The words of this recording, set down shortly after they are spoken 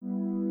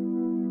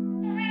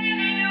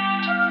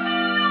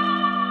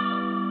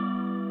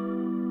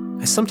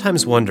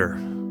sometimes wonder,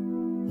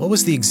 what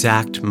was the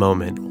exact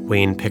moment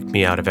Wayne picked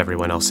me out of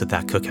everyone else at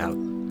that cookout?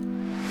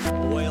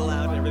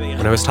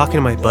 When I was talking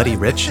to my buddy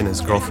Rich and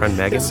his girlfriend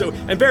Megan.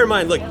 And bear in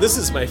mind, look, this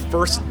is my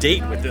first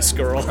date with this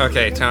girl.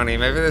 Okay, Tony,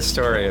 maybe this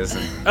story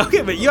isn't...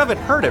 Okay, but you haven't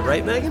heard it,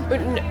 right, Megan?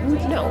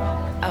 No.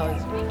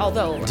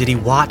 Although... Did he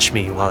watch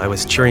me while I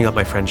was cheering up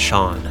my friend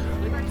Sean,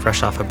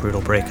 fresh off a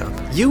brutal breakup?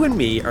 You and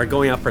me are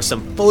going out for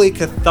some fully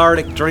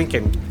cathartic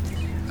drinking.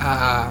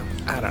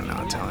 I don't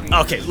know, Tony.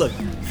 Okay, look,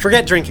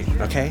 forget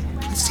drinking, okay?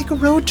 Let's take a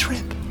road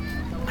trip.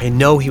 I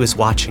know he was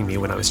watching me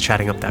when I was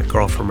chatting up that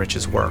girl from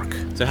Rich's work.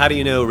 So how do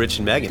you know Rich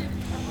and Megan?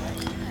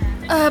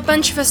 A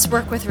bunch of us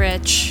work with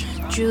Rich.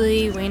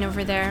 Julie, Wayne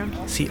over there.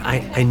 See,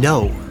 I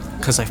know,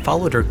 because I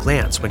followed her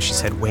glance when she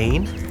said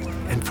Wayne,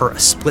 and for a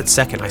split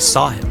second I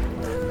saw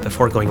him,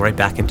 before going right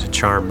back into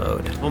charm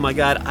mode. Oh my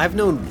god, I've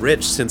known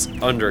Rich since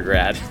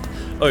undergrad.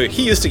 Oh,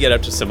 he used to get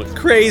up to some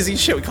crazy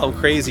shit. We call him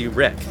Crazy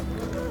Rick.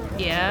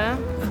 Yeah?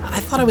 I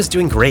thought I was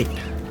doing great,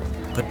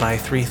 but by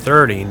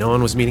 3:30, no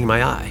one was meeting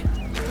my eye.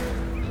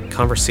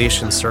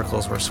 Conversation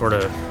circles were sort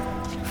of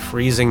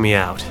freezing me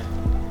out.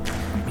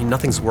 I mean,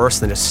 nothing's worse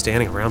than just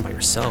standing around by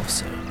yourself,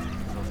 so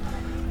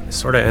I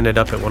sort of ended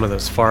up at one of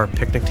those far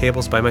picnic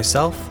tables by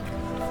myself,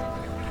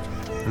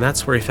 and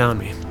that's where he found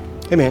me.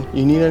 Hey man,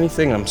 you need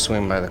anything? I'm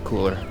swinging by the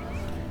cooler.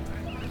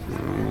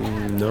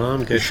 No, I'm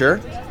good. You sure?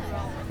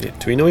 Do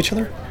we know each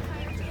other?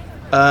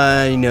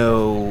 I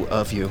know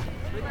of you.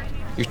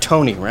 You're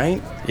Tony,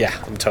 right? Yeah,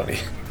 I'm Tony.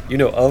 You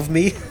know of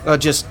me?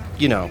 Just,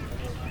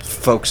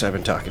 folks I've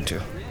been talking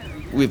to.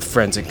 We have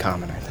friends in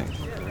common, I think.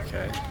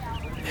 Okay.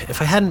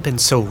 If I hadn't been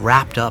so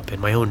wrapped up in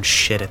my own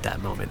shit at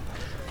that moment,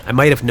 I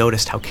might have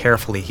noticed how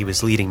carefully he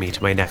was leading me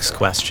to my next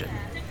question.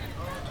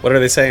 What are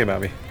they saying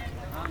about me?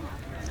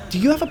 Do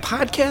you have a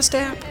podcast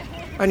app?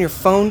 On your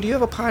phone, do you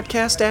have a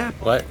podcast app?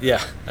 What?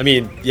 Yeah. I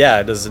mean,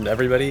 yeah, doesn't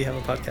everybody have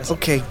a podcast?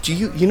 Okay,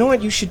 you know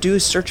what you should do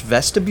is search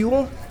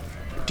Vestibule?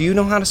 Do you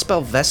know how to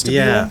spell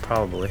vestibule? Yeah,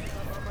 probably.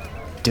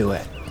 Do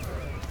it.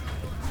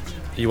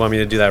 You want me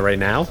to do that right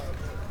now?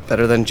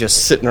 Better than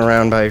just sitting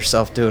around by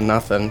yourself doing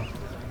nothing.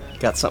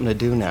 Got something to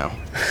do now.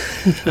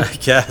 I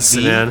guess,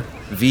 man.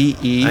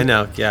 V-E. I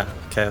know, yeah.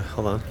 Okay,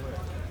 hold on.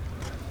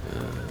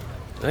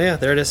 Oh yeah,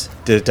 there it is.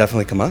 Did it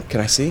definitely come up?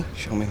 Can I see?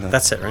 Show me the...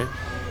 That's it, right?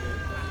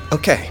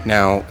 Okay,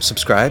 now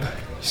subscribe.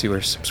 See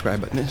where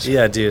subscribe button is?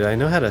 Yeah, dude, I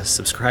know how to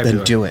subscribe Then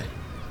to it. do it.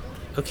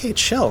 Okay,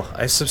 chill.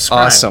 I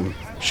subscribe. Awesome.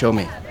 Show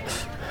me.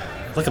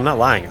 Look, I'm not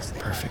lying.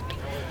 Perfect.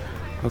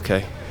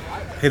 Okay.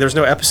 Hey, there's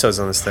no episodes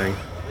on this thing.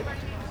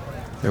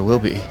 There will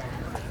be.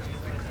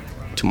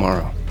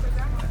 Tomorrow.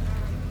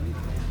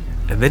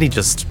 And then he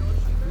just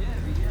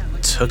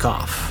took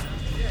off.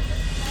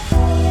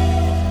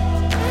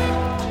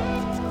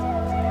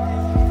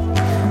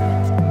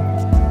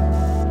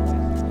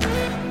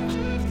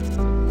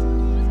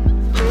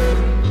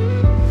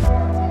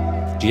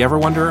 Do you ever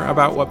wonder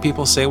about what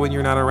people say when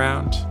you're not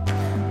around?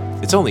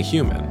 It's only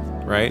human,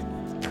 right?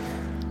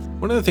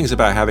 One of the things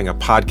about having a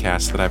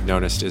podcast that I've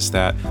noticed is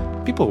that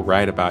people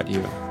write about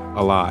you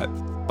a lot,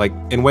 like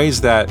in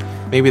ways that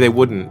maybe they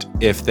wouldn't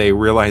if they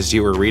realized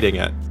you were reading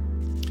it.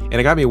 And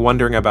it got me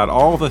wondering about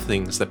all the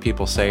things that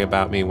people say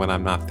about me when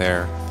I'm not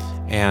there,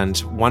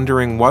 and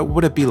wondering what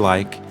would it be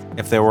like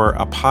if there were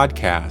a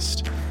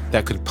podcast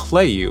that could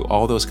play you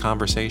all those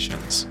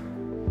conversations.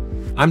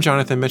 I'm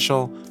Jonathan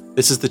Mitchell.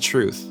 This is The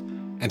Truth.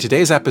 And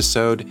today's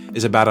episode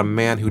is about a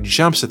man who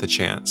jumps at the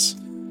chance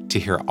to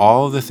hear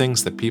all of the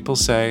things that people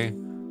say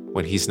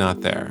when he's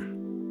not there.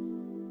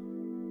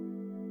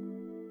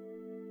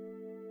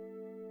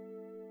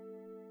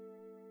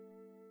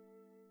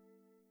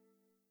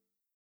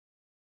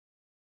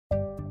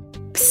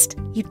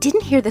 Psst, you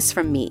didn't hear this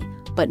from me,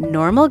 but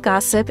Normal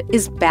Gossip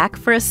is back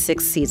for a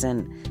 6th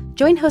season.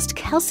 Join host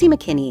Kelsey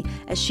McKinney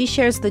as she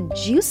shares the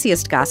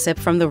juiciest gossip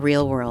from the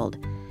real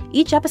world.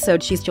 Each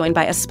episode, she's joined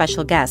by a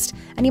special guest,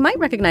 and you might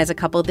recognize a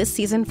couple this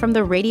season from the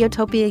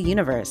Radiotopia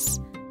universe.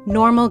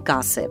 Normal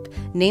Gossip,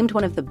 named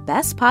one of the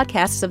best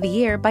podcasts of the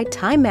year by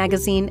Time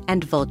Magazine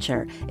and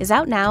Vulture, is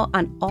out now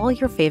on all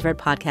your favorite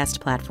podcast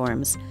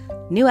platforms.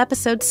 New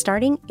episodes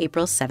starting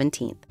April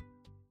 17th.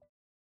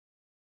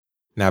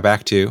 Now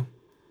back to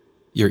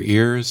Your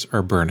Ears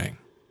Are Burning.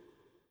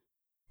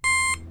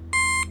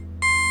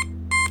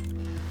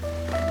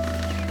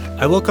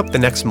 I woke up the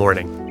next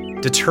morning,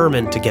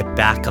 determined to get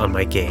back on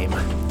my game.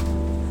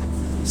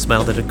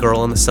 Smiled at a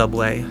girl on the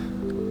subway.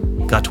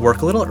 Got to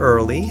work a little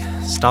early.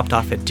 Stopped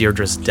off at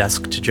Deirdre's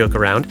desk to joke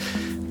around.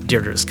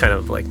 Deirdre's kind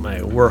of like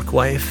my work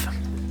wife.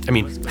 I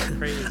mean,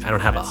 I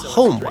don't have a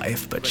home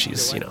wife, but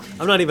she's,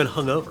 I'm not even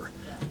hungover.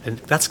 And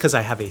that's because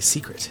I have a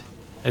secret.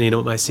 And you know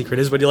what my secret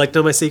is? Would you like to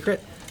know my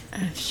secret?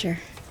 Sure.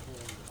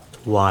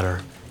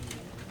 Water.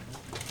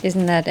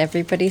 Isn't that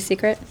everybody's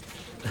secret?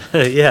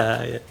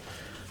 Yeah.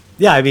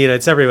 Yeah, I mean,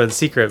 it's everyone's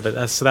secret, but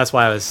that's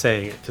why I was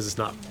saying it, because it's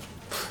not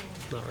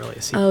really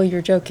a secret. Oh,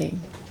 you're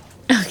joking.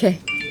 Okay.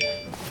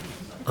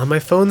 On my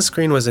phone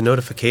screen was a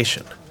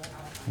notification.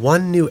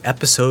 One new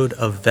episode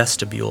of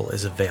Vestibule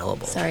is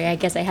available. Sorry, I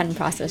guess I hadn't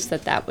processed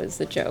that was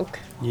a joke.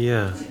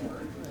 Yeah.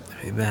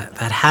 I mean,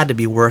 that had to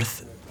be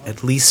worth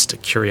at least a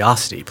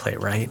curiosity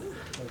plate, right?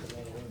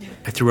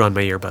 I threw on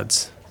my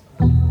earbuds.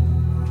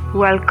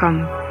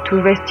 Welcome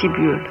to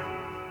Vestibule.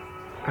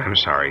 I'm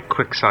sorry,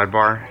 quick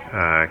sidebar.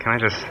 Can I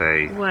just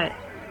say... What?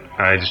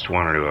 I just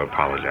wanted to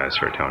apologize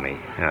for Tony.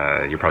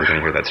 You're probably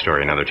going to hear that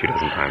story another 24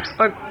 times.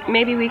 Or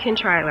maybe we can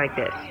try it like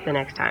this the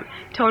next time.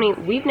 Tony,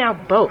 we've now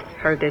both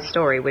heard this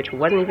story, which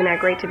wasn't even that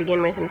great to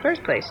begin with in the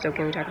first place, so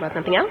can we talk about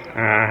something else?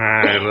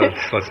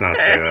 Let's not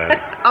say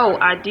that. Oh,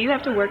 do you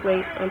have to work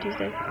late on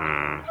Tuesday?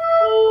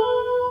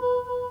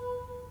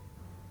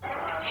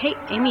 Hey,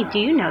 Amy, do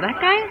you know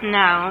that guy?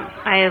 No,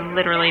 I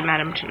literally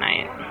met him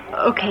tonight.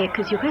 Okay,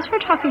 because you guys were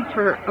talking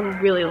for a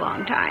really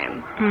long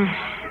time.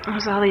 It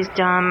was all these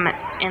dumb,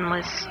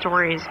 endless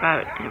stories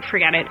about...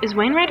 Forget it. Is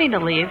Wayne ready to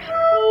leave?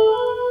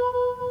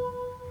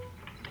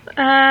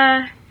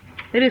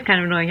 It is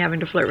kind of annoying having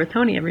to flirt with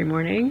Tony every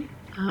morning.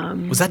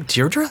 Was that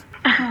Deirdre?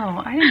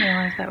 Oh, I didn't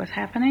realize that was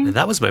happening.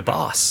 That was my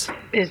boss.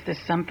 Is this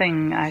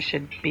something I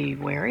should be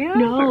wary of?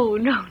 No,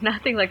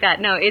 nothing like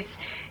that. No,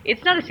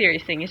 it's not a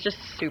serious thing. It's just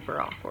super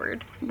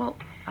awkward. Well,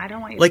 I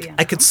don't want you Like, to be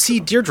I could see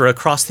Deirdre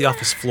across the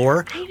office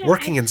floor,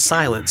 working in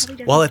silence,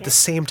 while at the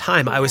same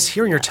time I was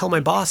hearing her tell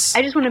my boss...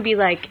 I just want to be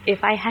like,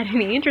 if I had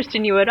any interest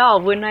in you at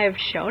all, wouldn't I have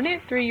shown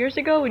it 3 years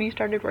ago when you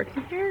started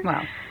working here?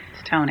 Well,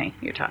 it's Tony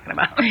you're talking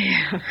about.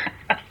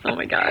 Oh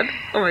my god,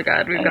 we've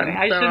gotten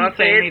I so shouldn't off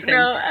say base. anything.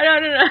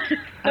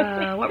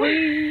 No. What were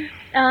you...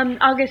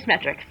 August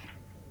metrics.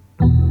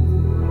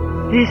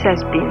 This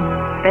has been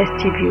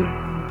Vestibule.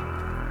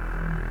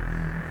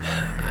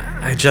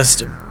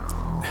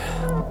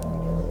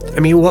 I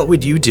mean, what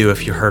would you do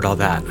if you heard all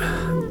that?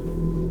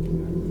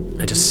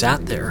 I just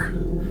sat there,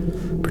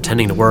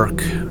 pretending to work,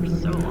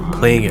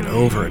 playing it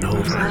over and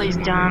over. All these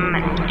dumb,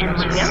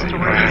 endless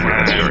stories.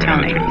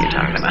 Tony you're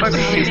talking about. All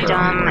these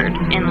dumb,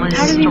 endless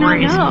How did he not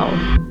stories.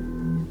 know?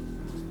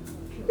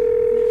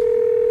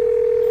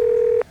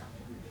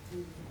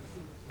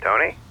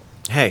 Tony?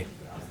 Hey,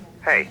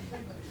 Hey.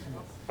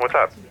 What's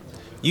up?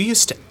 you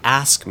used to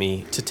ask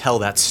me to tell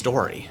that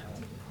story.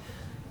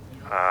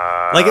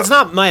 Like, it's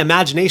not my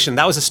imagination.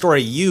 That was a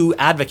story you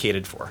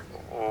advocated for.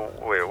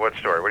 Wait, what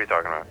story? What are you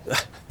talking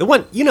about? The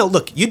one,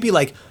 look, you'd be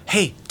like,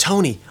 hey,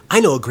 Tony, I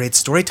know a great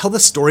story. Tell the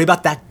story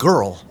about that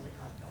girl.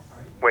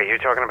 Wait, you're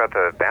talking about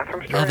the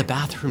bathroom story? Yeah, the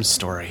bathroom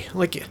story.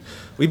 Like,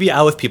 we'd be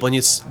out with people and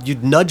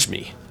you'd nudge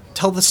me.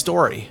 Tell the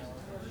story.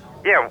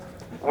 Yeah,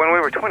 when we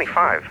were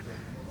 25.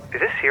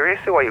 Is this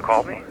seriously why you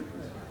called me?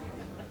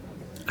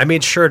 I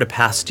made sure to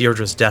pass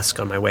Deirdre's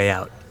desk on my way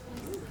out.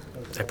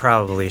 I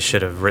probably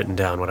should have written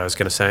down what I was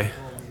going to say.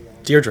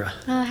 Deirdre.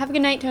 Have a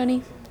good night,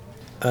 Tony.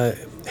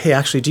 Hey,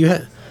 actually, do you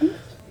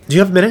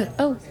have a minute?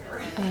 Oh,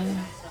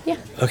 yeah.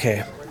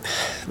 Okay.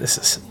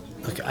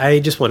 Look, I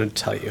just wanted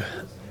to tell you.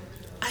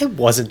 I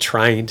wasn't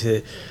trying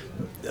to...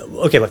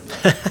 Okay, look.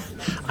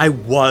 I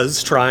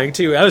was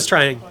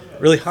trying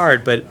really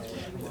hard, but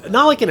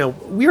not like in a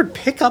weird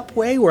pickup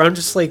way where I'm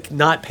just like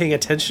not paying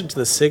attention to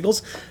the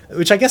signals,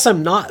 which I guess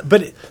I'm not.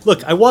 But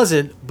look, I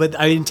wasn't, but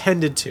I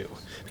intended to.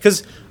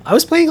 Because I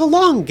was playing a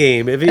long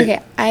game. Okay,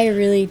 I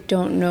really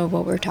don't know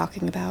what we're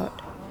talking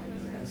about.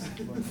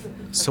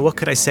 So what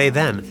could I say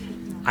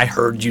then? I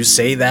heard you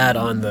say that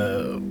on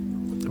the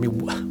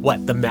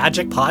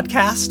Magic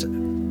Podcast?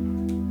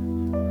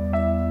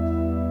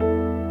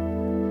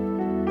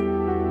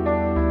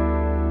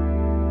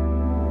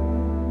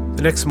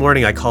 The next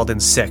morning I called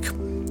in sick.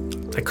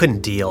 I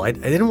couldn't deal. I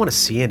didn't want to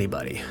see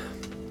anybody.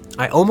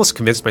 I almost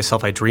convinced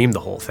myself I dreamed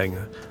the whole thing,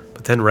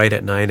 but then right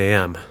at 9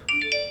 a.m.,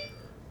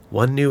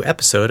 one new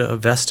episode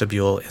of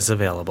Vestibule is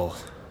available.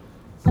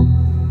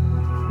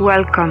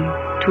 Welcome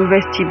to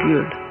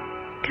Vestibule.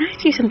 Can I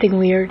ask you something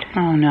weird?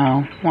 Oh,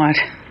 no. What?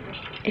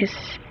 Is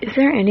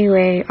there any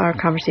way our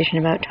conversation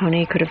about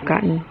Tony could have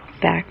gotten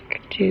back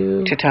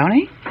to... To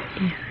Tony?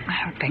 Yeah.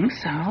 I don't think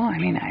so. I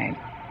mean,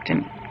 I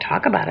didn't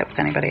talk about it with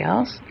anybody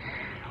else.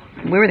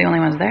 We were the only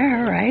ones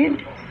there, right?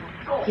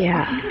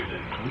 Yeah.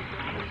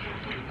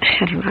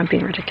 I don't know, I'm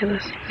being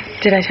ridiculous.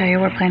 Did I tell you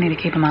we're planning to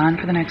keep him on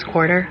for the next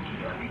quarter?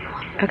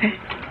 Okay.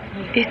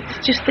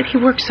 It's just that he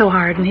works so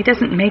hard and he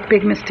doesn't make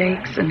big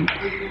mistakes. And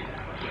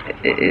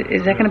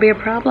is that going to be a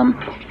problem?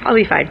 I'll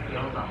be fine.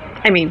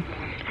 I mean,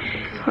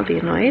 I'll be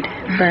annoyed,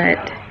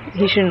 but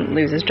he shouldn't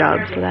lose his job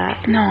for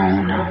that.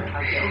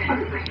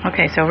 No.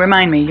 Okay, so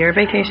remind me, your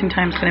vacation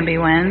time's going to be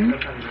when?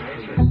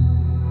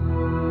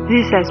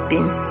 This has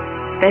been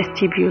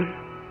Vestibule.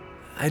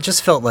 I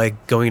just felt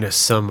like going to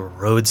some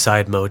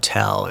roadside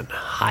motel and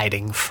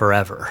hiding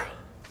forever.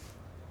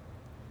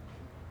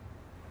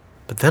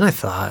 But then I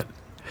thought,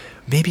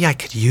 maybe I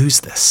could use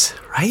this,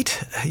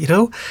 right?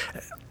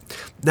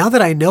 Now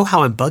that I know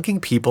how I'm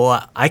bugging people,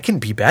 I can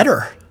be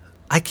better.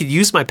 I could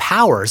use my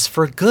powers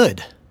for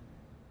good.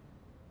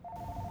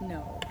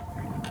 No.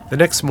 The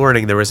next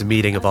morning, there was a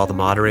meeting of all the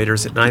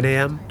moderators at 9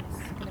 a.m.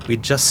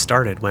 We'd just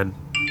started when...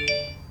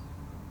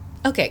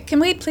 Okay, can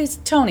we please...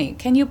 Tony,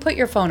 can you put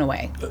your phone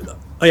away?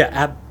 Oh,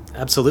 yeah,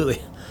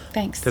 absolutely.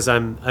 Thanks. Because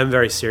I'm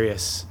very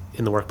serious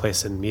in the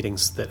workplace and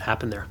meetings that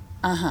happen there.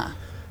 Uh-huh.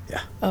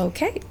 Yeah.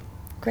 Okay.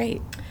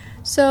 Great.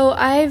 So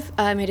I've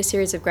made a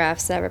series of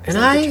graphs that And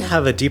represent I the trend.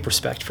 have a deep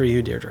respect for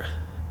you, Deirdre.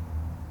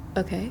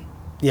 Okay.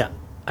 Yeah,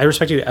 I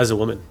respect you as a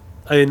woman.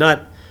 I mean,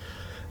 not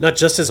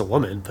just as a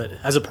woman, but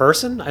as a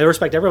person. I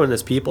respect everyone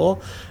as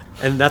people,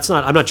 and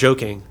I'm not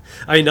joking.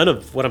 I mean, none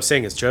of what I'm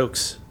saying is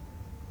jokes.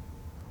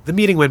 The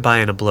meeting went by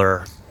in a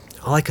blur.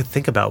 All I could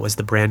think about was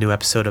the brand new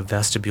episode of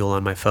Vestibule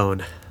on my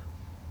phone.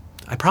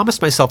 I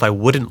promised myself I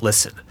wouldn't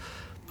listen.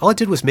 All it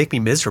did was make me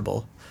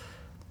miserable.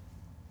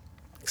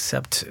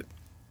 Except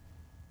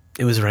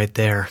it was right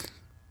there.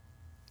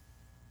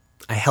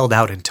 I held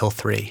out until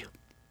 3.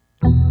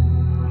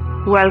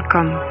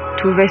 Welcome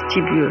to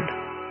Vestibule.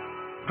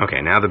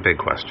 Okay, now the big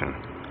question.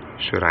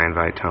 Should I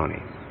invite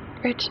Tony?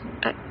 Rich,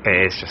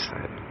 It's just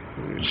that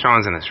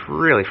Sean's in this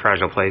really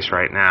fragile place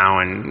right now,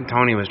 and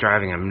Tony was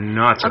driving him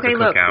nuts at the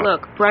cookout.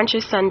 look, brunch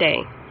is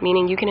Sunday,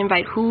 meaning you can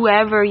invite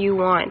whoever you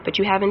want, but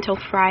you have until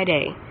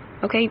Friday.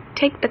 Okay,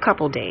 take the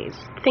couple days.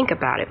 Think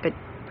about it, but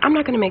I'm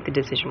not going to make the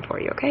decision for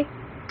you, okay?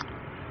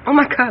 Oh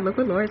my God, look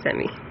what Laura sent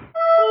me.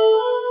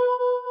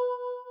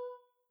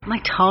 My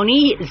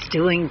Tony is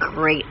doing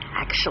great,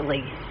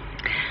 actually.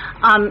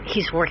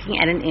 He's working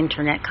at an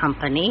internet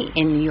company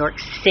in New York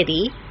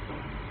City.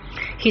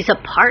 He's a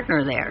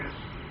partner there.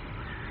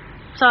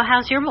 So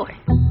how's your boy?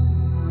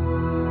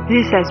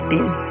 This has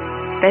been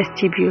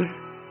Vestibule.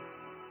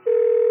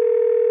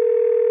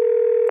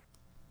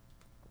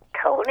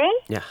 Tony?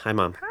 Yeah, hi,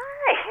 Mom.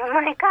 Hi, oh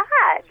my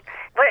God.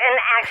 But an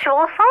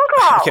actual phone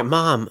call. Okay,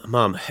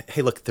 Mom.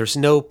 Hey, look, there's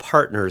no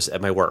partners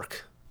at my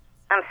work.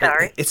 I'm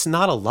sorry. It's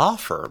not a law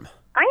firm.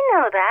 I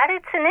know that.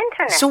 It's an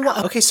internet. So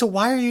what? Okay, so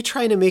why are you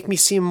trying to make me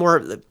seem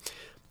more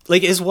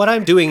like? Is what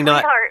I'm doing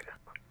not? Sweetheart,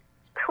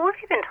 who have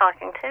you been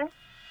talking to?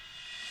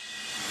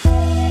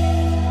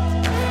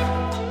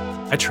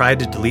 I tried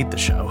to delete the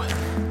show,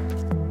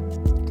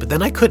 but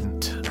then I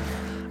couldn't.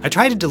 I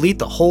tried to delete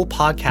the whole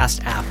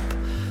podcast app,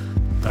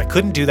 but I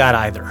couldn't do that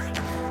either.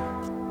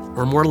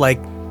 Or more like,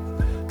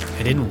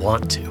 I didn't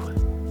want to.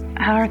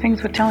 How are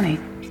things with Tony?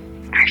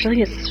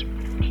 Actually, it's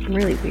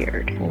really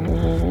weird.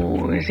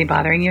 Oh, is he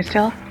bothering you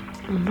still?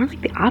 More like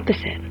the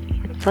opposite.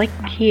 It's like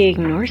he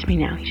ignores me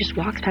now. He just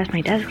walks past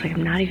my desk like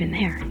I'm not even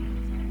there.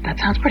 That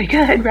sounds pretty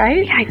good,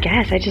 right? Yeah, I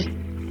guess. I just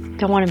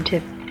don't want him to,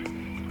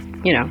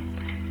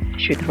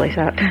 shoot the place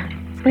up.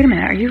 Wait a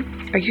minute, are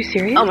you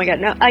serious? Oh my God,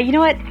 no. You know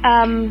what?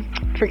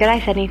 Forget I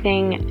said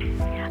anything.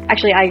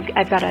 Actually,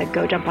 I've got to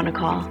go jump on a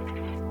call.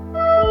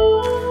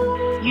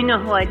 You know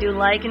who I do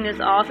like in this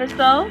office,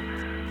 though?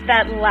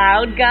 That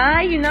loud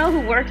guy,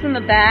 who works in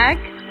the back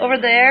over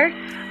there.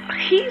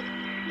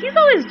 He's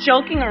always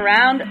joking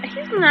around.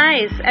 He's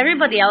nice.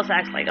 Everybody else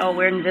acts like, oh,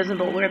 we're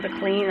invisible, we're the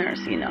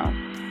cleaners,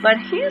 But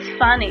he's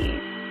funny.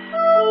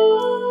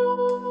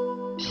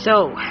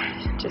 So,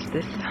 just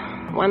this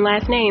one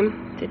last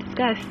name to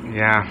discuss.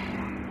 Yeah,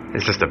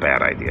 it's just a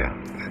bad idea.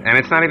 And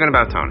it's not even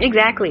about Tony.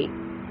 Exactly.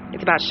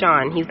 It's about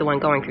Sean. He's the one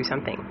going through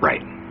something.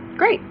 Right.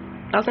 Great.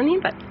 I'll send the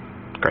invite.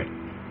 Great.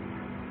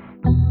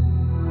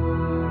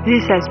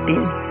 This has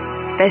been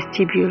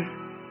Vestibule.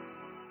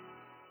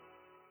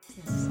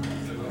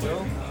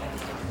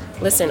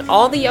 Listen,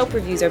 all the Yelp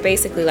reviews are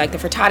basically like the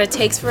frittata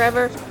takes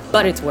forever,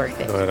 but it's worth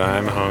it. But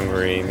I'm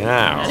hungry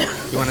now.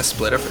 You want to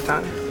split a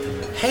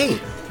frittata? Hey,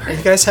 are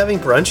you guys having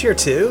brunch here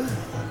too?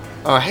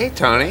 Oh, hey,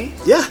 Tony.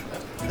 Yeah.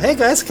 Hey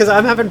guys, because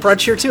I'm having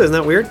brunch here too. Isn't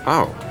that weird?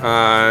 Oh,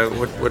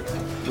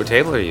 what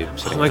table are you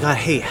sitting Oh my God.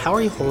 Hey, how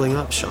are you holding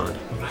up, Sean?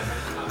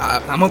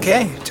 I'm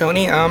okay,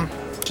 Tony.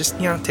 Just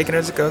taking it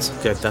as it goes.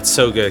 Good. That's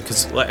so good.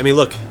 Because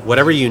look,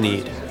 whatever you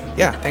need.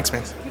 Yeah. Thanks,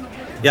 man.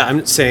 Yeah,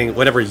 I'm saying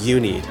whatever you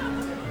need,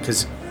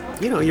 because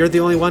you're the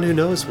only one who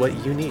knows what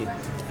you need.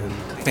 And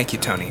Thank you,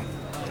 Tony.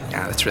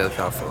 Yeah, that's really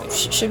thoughtful.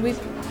 Should we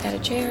add a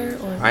chair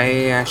or?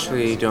 I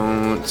actually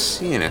don't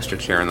see an extra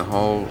chair in the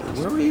hall.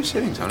 Where were you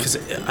sitting, Tony? Because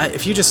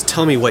if you just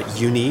tell me what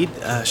you need,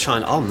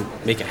 Sean, I'll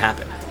make it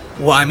happen.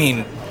 Well,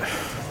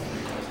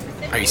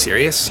 are you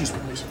serious?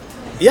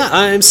 Yeah,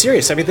 I'm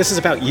serious. This is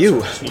about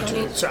you.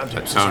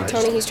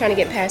 Tony, he's trying to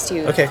get past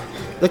you. Okay,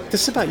 look,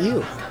 this is about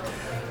you.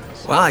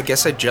 Well, I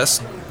guess I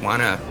just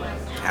want to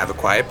have a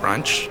quiet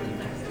brunch,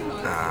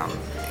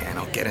 and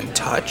I'll get in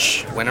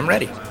touch when I'm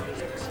ready.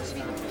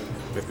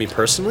 With me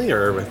personally,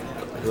 or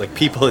with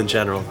people in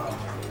general?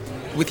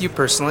 With you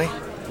personally.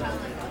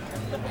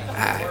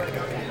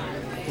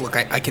 Look,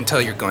 I can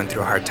tell you're going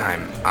through a hard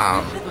time,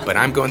 but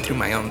I'm going through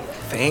my own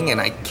thing,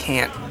 and I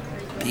can't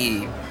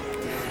be...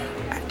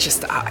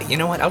 you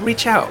know what? I'll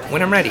reach out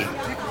when I'm ready.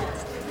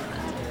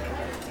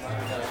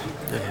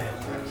 Okay.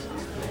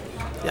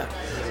 Yeah.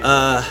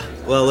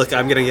 Well, look,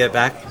 I'm going to get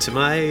back to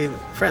my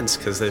friends,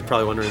 because they're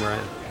probably wondering where I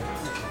am.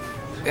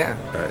 Yeah.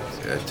 All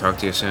right. Talk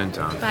to you soon,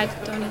 Tom. Bye,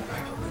 Tony.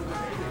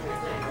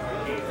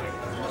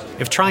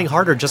 If trying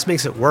harder just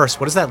makes it worse,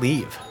 what does that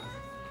leave?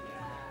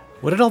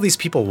 What did all these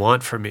people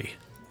want from me?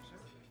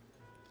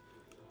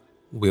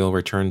 We'll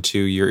return to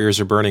Your Ears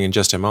Are Burning in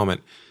just a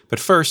moment. But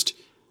first,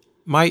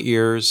 my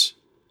ears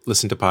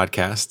listen to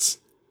podcasts,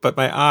 but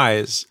my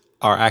eyes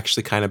are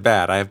actually kind of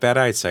bad. I have bad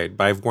eyesight,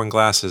 but I've worn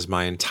glasses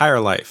my entire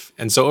life.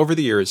 And so over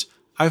the years,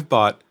 I've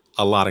bought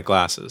a lot of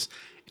glasses.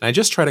 And I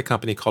just tried a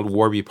company called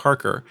Warby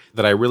Parker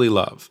that I really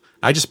love.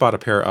 I just bought a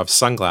pair of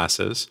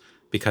sunglasses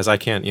because I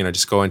can't,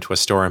 just go into a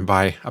store and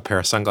buy a pair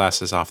of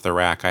sunglasses off the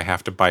rack. I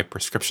have to buy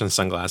prescription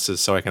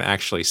sunglasses so I can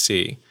actually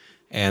see.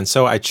 And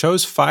so I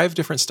chose 5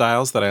 different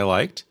styles that I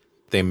liked.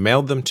 They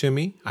mailed them to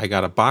me. I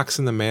got a box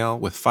in the mail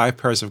with 5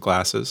 pairs of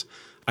glasses.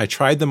 I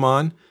tried them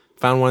on,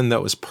 found one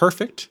that was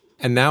perfect,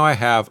 and now I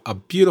have a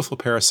beautiful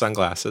pair of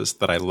sunglasses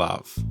that I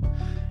love.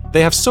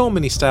 They have so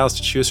many styles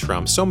to choose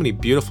from, so many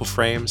beautiful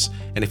frames,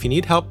 and if you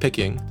need help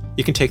picking,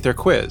 you can take their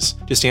quiz.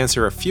 Just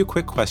answer a few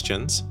quick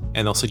questions,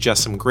 and they'll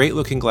suggest some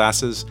great-looking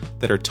glasses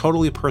that are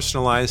totally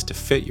personalized to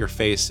fit your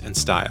face and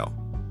style.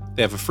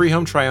 They have a free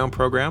home try-on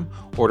program.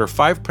 Order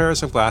 5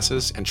 pairs of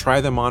glasses and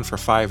try them on for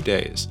 5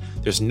 days.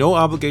 There's no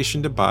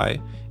obligation to buy.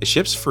 It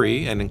ships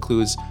free and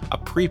includes a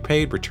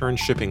prepaid return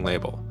shipping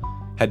label.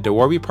 Head to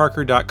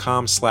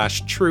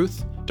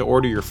warbyparker.com/truth to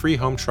order your free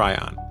home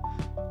try-on.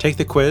 Take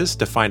the quiz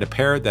to find a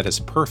pair that is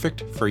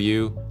perfect for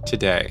you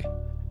today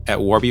at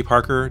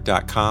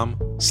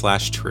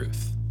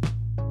warbyparker.com/truth.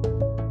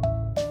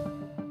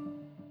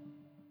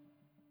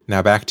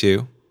 Now back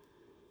to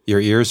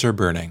Your Ears Are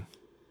Burning.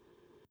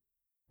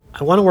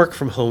 I want to work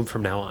from home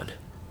from now on.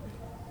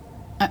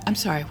 I'm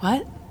sorry,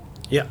 what?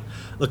 Yeah.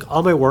 Look,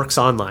 all my work's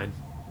online.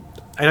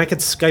 And I can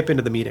Skype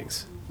into the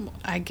meetings.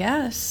 I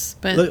guess,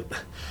 but... Look,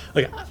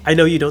 I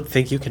know you don't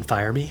think you can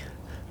fire me,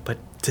 but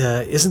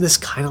isn't this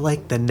kind of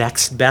like the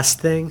next best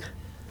thing?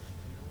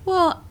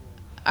 Well,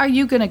 are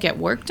you going to get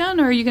work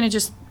done, or are you going to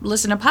just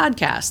listen to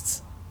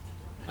podcasts?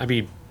 I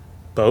mean,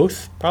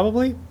 both,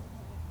 probably.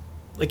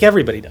 Like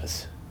everybody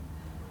does.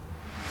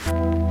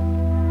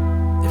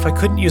 If I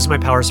couldn't use my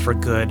powers for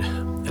good,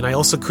 and I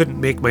also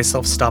couldn't make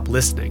myself stop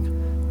listening,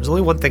 there's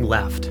only one thing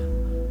left.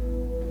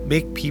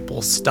 Make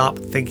people stop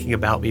thinking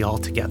about me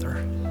altogether.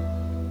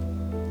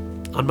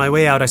 On my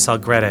way out, I saw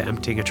Greta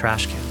emptying a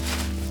trash can.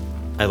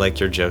 I like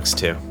your jokes,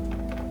 too.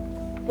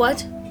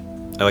 What?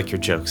 I like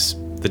your jokes.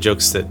 The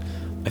jokes that...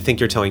 I think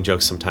you're telling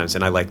jokes sometimes,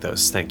 and I like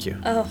those. Thank you.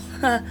 Oh,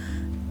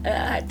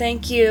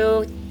 thank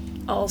you.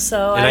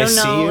 Also, and I don't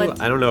know. See you.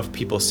 I don't know if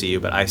people see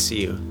you, but I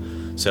see you.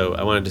 So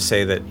I wanted to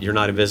say that you're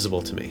not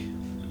invisible to me.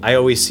 I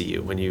always see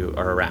you when you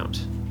are around.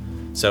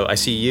 So I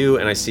see you,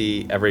 and I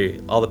see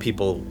all the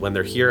people when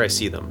they're here. I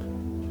see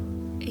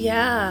them.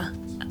 Yeah,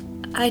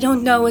 I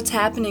don't know what's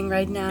happening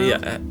right now.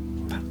 Yeah.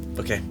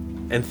 Okay.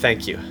 And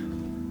thank you.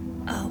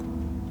 Oh,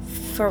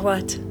 for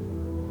what?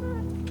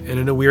 And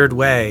in a weird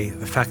way,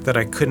 the fact that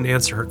I couldn't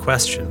answer her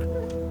question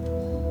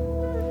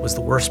was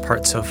the worst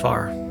part so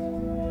far.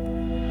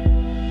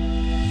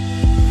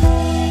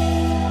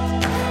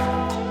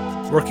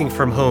 Working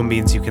from home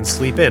means you can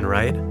sleep in,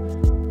 right?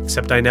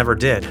 Except I never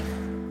did.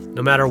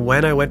 No matter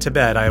when I went to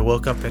bed, I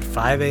woke up at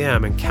 5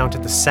 a.m. and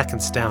counted the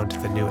seconds down to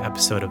the new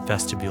episode of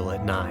Vestibule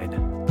at 9.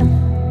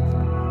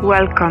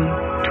 Welcome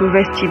to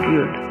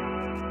Vestibule.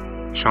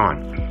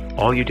 Sean,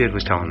 all you did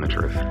was tell him the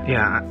truth.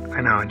 Yeah,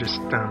 I know. I just,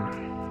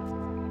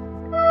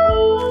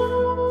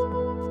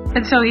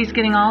 And so he's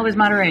getting all his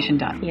moderation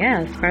done.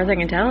 Yeah, as far as I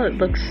can tell, it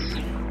looks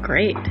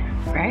great.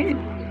 Right?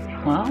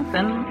 Well,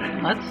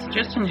 then let's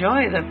just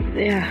enjoy the...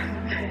 Yeah.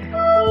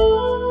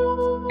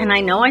 And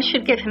I know I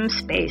should give him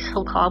space.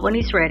 He'll call when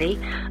he's ready.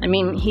 I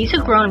mean, he's a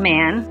grown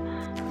man.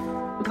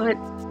 But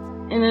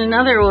in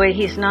another way,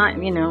 he's not,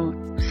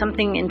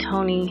 something in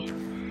Tony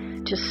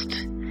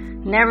just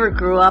never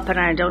grew up. And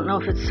I don't know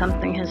if it's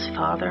something his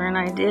father and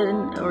I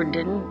did or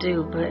didn't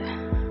do, but...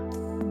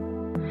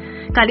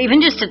 God,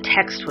 even just a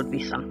text would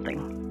be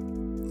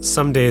something.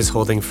 Some days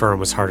holding firm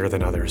was harder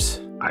than others.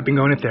 I've been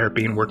going to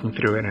therapy and working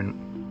through it, and,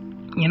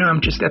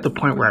 I'm just at the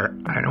point where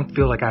I don't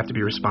feel like I have to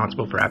be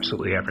responsible for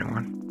absolutely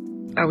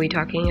everyone. Are we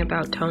talking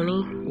about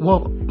Tony?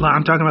 Well,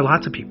 I'm talking about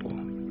lots of people.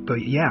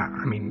 But yeah,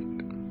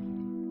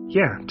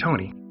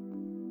 Tony.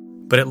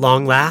 But at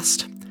long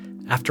last,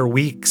 after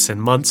weeks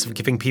and months of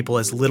giving people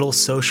as little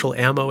social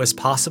ammo as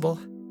possible,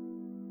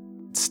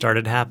 it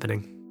started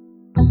happening.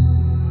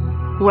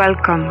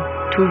 Welcome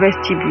to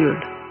Vestibule.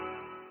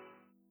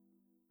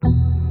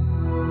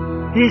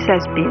 This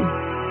has been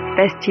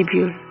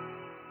Vestibule.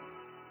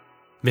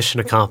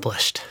 Mission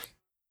accomplished.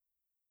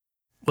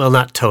 Well,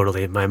 not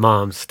totally. My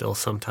mom still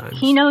sometimes.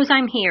 He knows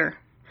I'm here.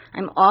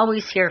 I'm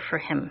always here for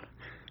him.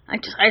 I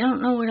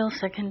don't know what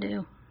else I can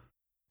do.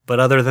 But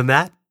other than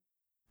that,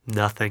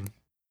 nothing.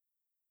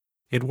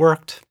 It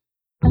worked.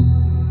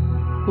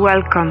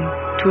 Welcome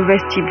to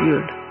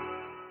Vestibule.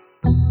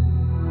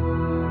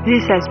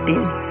 This has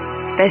been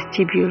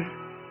Vestibule.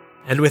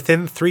 And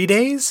within 3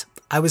 days,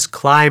 I was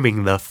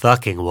climbing the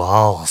fucking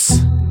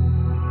walls.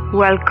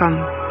 Welcome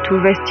to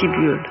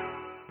Vestibule.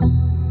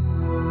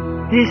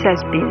 This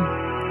has been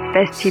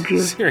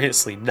Vestibule.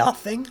 Seriously,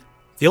 nothing?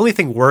 The only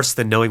thing worse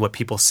than knowing what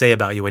people say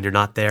about you when you're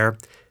not there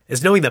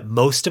is knowing that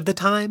most of the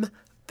time,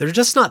 they're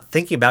just not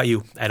thinking about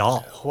you at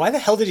all. Why the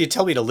hell did you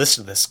tell me to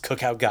listen to this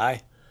Cookout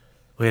Guy?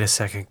 Wait a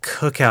second.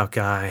 Cookout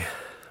Guy.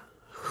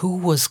 Who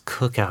was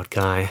Cookout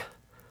Guy?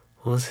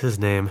 What was his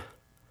name?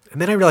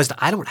 And then I realized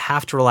I don't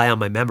have to rely on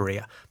my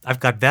memory. I've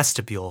got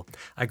Vestibule.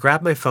 I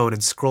grabbed my phone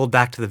and scrolled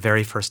back to the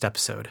very first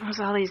episode. It was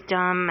all these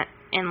dumb,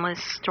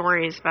 endless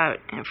stories about...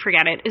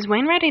 Forget it. Is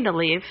Wayne ready to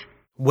leave?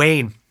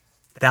 Wayne.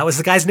 That was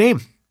the guy's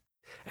name.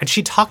 And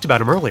she talked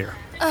about him earlier.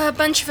 A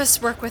bunch of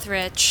us work with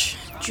Rich.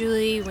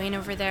 Julie, Wayne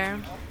over there.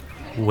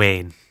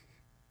 Wayne.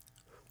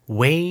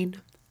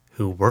 Wayne,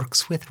 who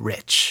works with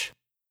Rich.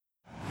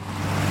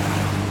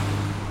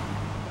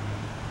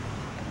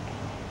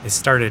 I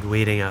started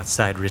waiting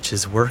outside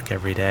Rich's work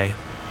every day.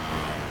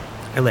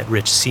 I let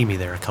Rich see me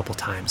there a couple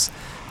times,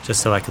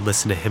 just so I could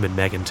listen to him and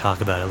Megan talk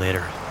about it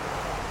later.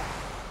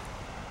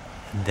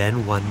 And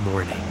then one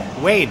morning...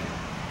 Wayne!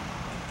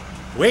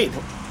 Wayne!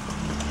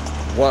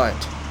 What?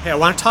 Hey, I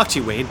want to talk to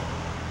you, Wayne.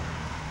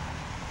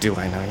 Do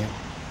I know you?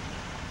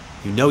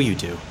 You know you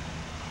do.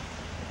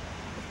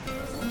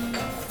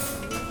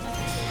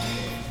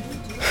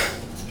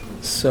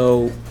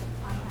 So,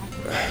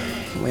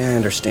 the way I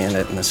understand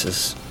it, and this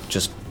is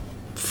just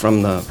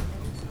from the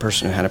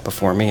person who had it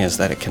before me, is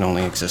that it can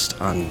only exist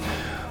on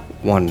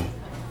one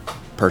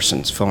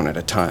person's phone at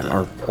a time,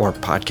 or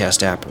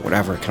podcast app, or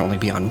whatever. It can only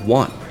be on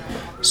one.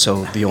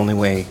 So the only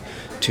way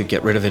to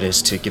get rid of it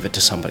is to give it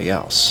to somebody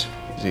else,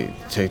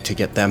 to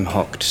get them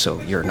hooked so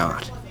you're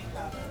not.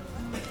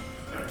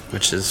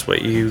 Which is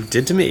what you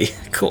did to me.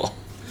 Cool.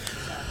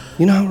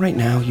 You know how right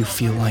now you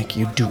feel like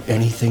you'd do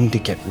anything to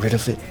get rid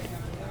of it?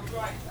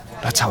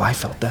 That's how I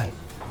felt then.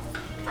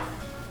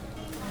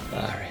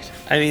 All right.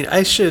 I mean,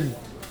 I should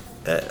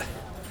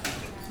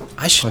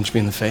punch me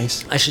in the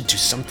face. I should do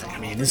something. I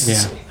mean, this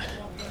Yeah.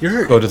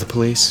 You're Go to the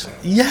police.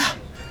 Yeah.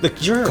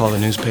 Look, you're Call the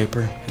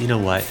newspaper. You know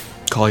what?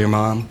 Call your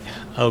mom.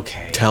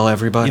 Okay. Tell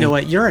everybody. You know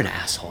what? You're an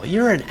asshole.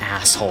 You're an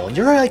asshole.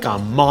 You're like a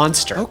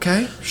monster.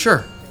 Okay,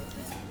 sure.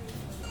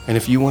 And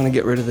if you want to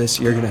get rid of this,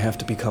 you're going to have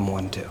to become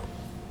one too.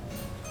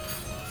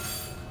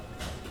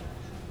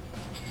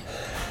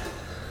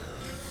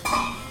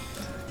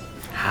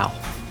 How?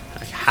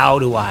 Like, how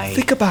do I...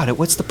 Think about it.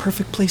 What's the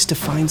perfect place to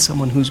find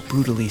someone who's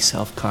brutally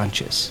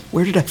self-conscious?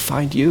 Where did I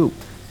find you?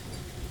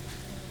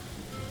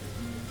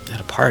 At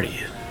a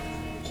party.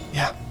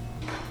 Yeah.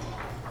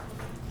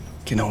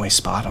 Can always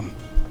spot them.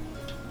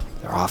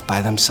 They're off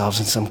by themselves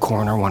in some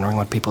corner wondering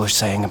what people are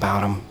saying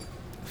about them.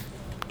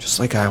 Just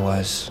like I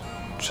was.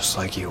 Just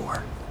like you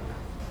were.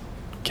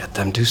 Get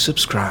them to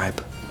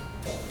subscribe.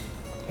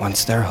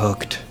 Once they're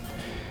hooked,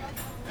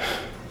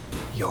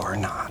 you're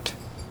not.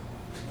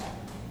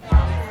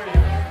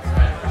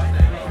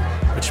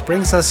 Which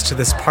brings us to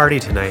this party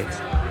tonight.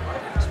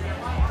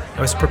 I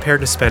was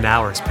prepared to spend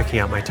hours picking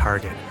out my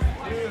target.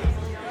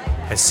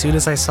 As soon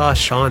as I saw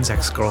Sean's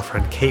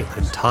ex-girlfriend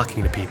Caitlin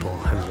talking to people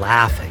and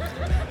laughing,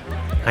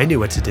 I knew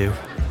what to do.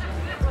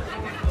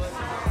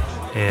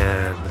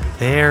 And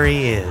there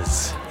he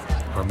is,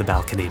 on the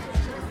balcony.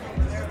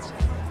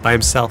 By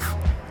himself.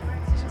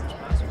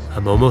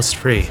 I'm almost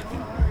free.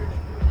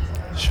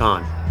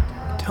 Sean.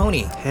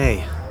 Tony.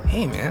 Hey.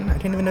 Hey, man. I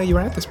didn't even know you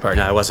were at this party.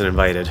 No, I wasn't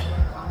invited.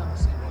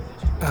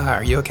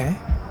 Are you okay?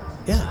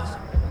 Yeah.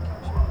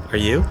 Are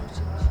you?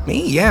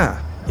 Me? Yeah.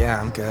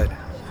 Yeah, I'm good.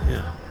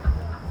 Yeah.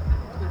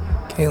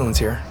 Caitlin's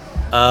here.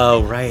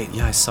 Oh, right.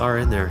 Yeah, I saw her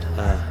in there.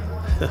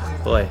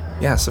 Boy.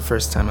 Yeah, it's the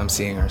first time I'm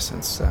seeing her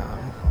since...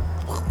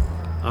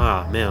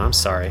 Oh, man, I'm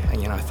sorry.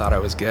 And, I thought I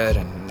was good,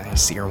 and I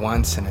see her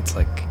once, and it's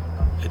like...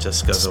 It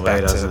just goes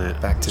away, doesn't it?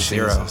 Back to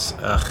zero.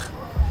 Ugh.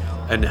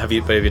 And have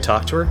you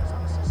talked to her?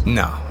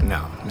 No,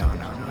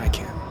 I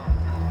can't.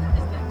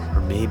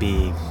 Or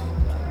maybe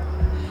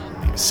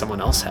someone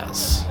else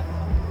has.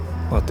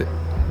 Well,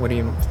 what do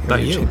you...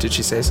 About you. Did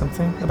she say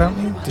something about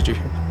me? Did you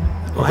hear?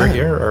 Well, Over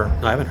here, or...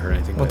 No, I haven't heard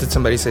anything. Well, did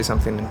somebody say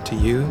something to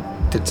you?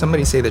 Did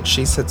somebody say that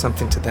she said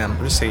something to them?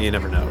 I'm just saying you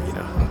never know,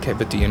 Okay,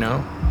 but do you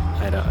know?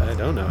 I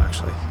don't know,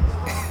 actually.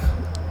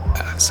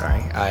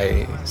 Sorry,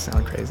 I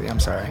sound crazy. I'm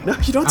sorry. No,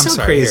 you don't sound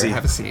sorry. crazy. Here,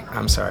 have a seat.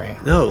 I'm sorry.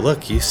 No,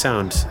 look, you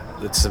sound...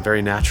 It's a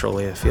very natural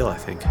way to feel, I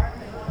think.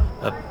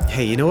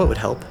 Hey, you know what would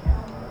help?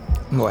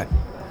 What?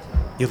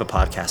 You have a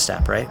podcast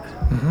app, right?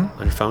 Mm-hmm.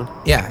 On your phone?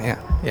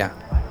 Yeah.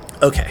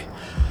 Okay.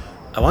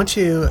 I want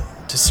you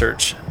to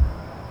search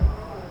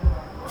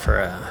for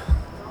a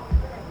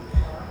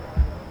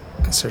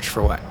search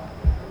for what?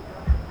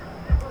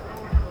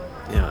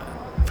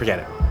 Forget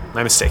it.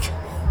 My mistake.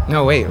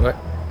 No, wait, what?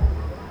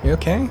 You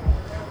okay?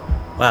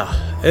 Wow.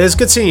 It was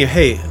good seeing you.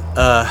 Hey,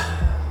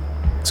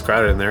 it's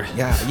crowded in there.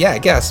 Yeah, I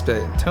guess,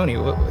 but Tony, A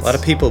lot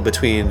of people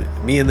between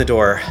me and the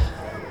door.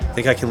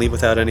 Think I can leave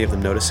without any of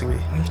them noticing me?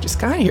 You just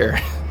got here.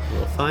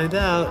 We'll find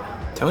out.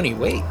 Tony,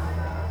 wait.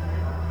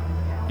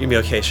 You'll be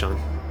okay, Sean.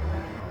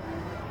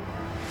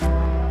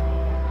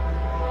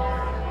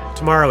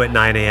 Tomorrow at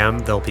 9 a.m.,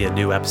 there'll be a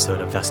new episode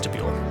of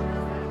Vestibule.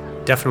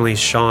 Definitely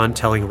Sean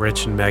telling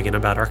Rich and Megan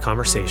about our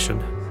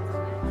conversation.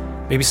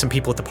 Maybe some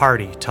people at the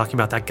party talking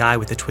about that guy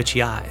with the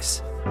twitchy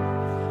eyes.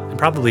 And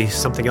probably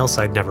something else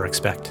I'd never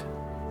expect.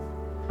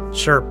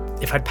 Sure,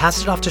 if I'd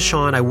passed it off to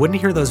Sean, I wouldn't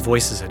hear those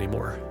voices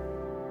anymore.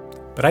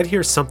 But I'd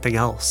hear something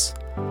else.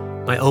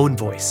 My own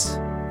voice.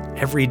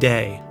 Every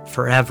day,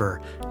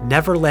 forever,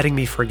 never letting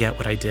me forget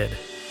what I did.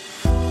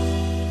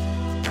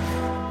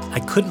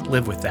 couldn't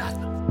live with that.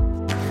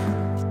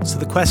 So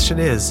the question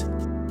is,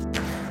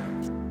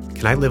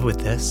 can I live with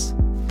this?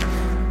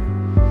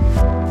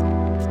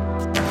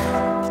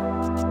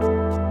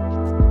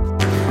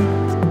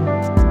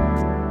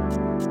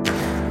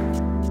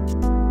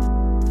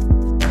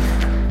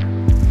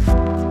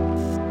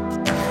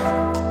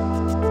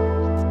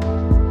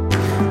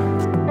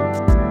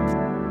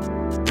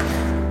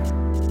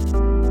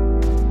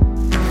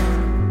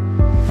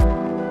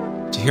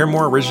 To hear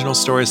more original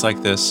stories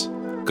like this,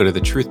 go to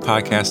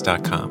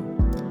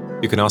thetruthpodcast.com.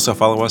 You can also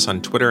follow us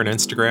on Twitter and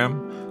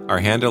Instagram. Our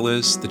handle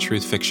is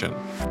thetruthfiction.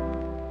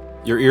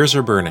 Your Ears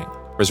Are Burning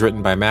was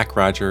written by Mac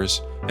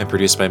Rogers and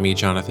produced by me,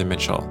 Jonathan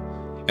Mitchell,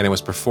 and it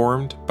was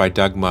performed by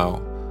Doug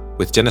Moe,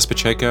 with Dennis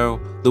Pacheco,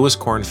 Louis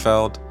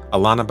Kornfeld,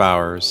 Alana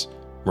Bowers,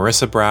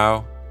 Marissa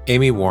Brow,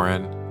 Amy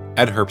Warren,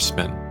 Ed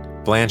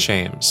Herbstman, Blanche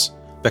Ames,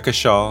 Becca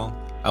Shaw,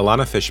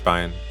 Alana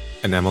Fishbein,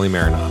 and Emily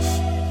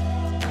Marinoff.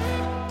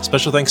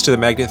 Special thanks to the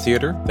Magnet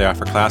Theater. They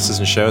offer classes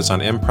and shows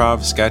on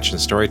improv, sketch, and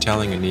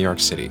storytelling in New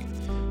York City.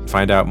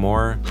 Find out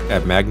more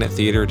at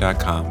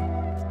magnettheater.com.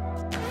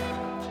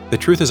 The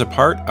Truth is a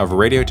part of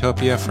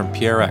Radiotopia from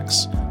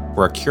PRX.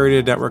 We're a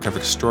curated network of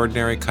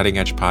extraordinary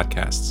cutting-edge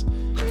podcasts.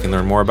 You can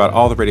learn more about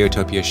all the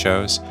Radiotopia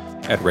shows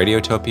at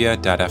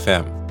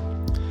radiotopia.fm.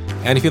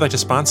 And if you'd like to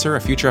sponsor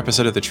a future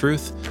episode of The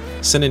Truth,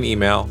 send an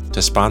email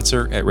to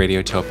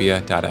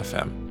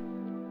sponsor@radiotopia.fm.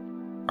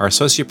 Our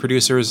associate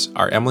producers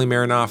are Emily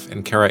Marinoff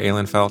and Kara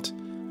Ehlenfelt.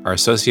 Our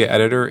associate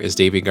editor is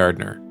Davey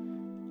Gardner.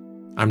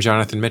 I'm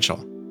Jonathan Mitchell,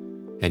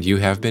 and you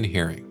have been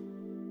hearing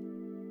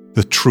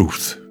The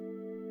Truth.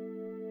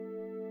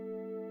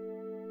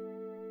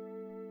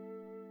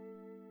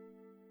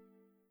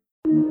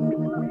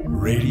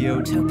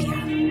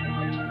 Radiotopia.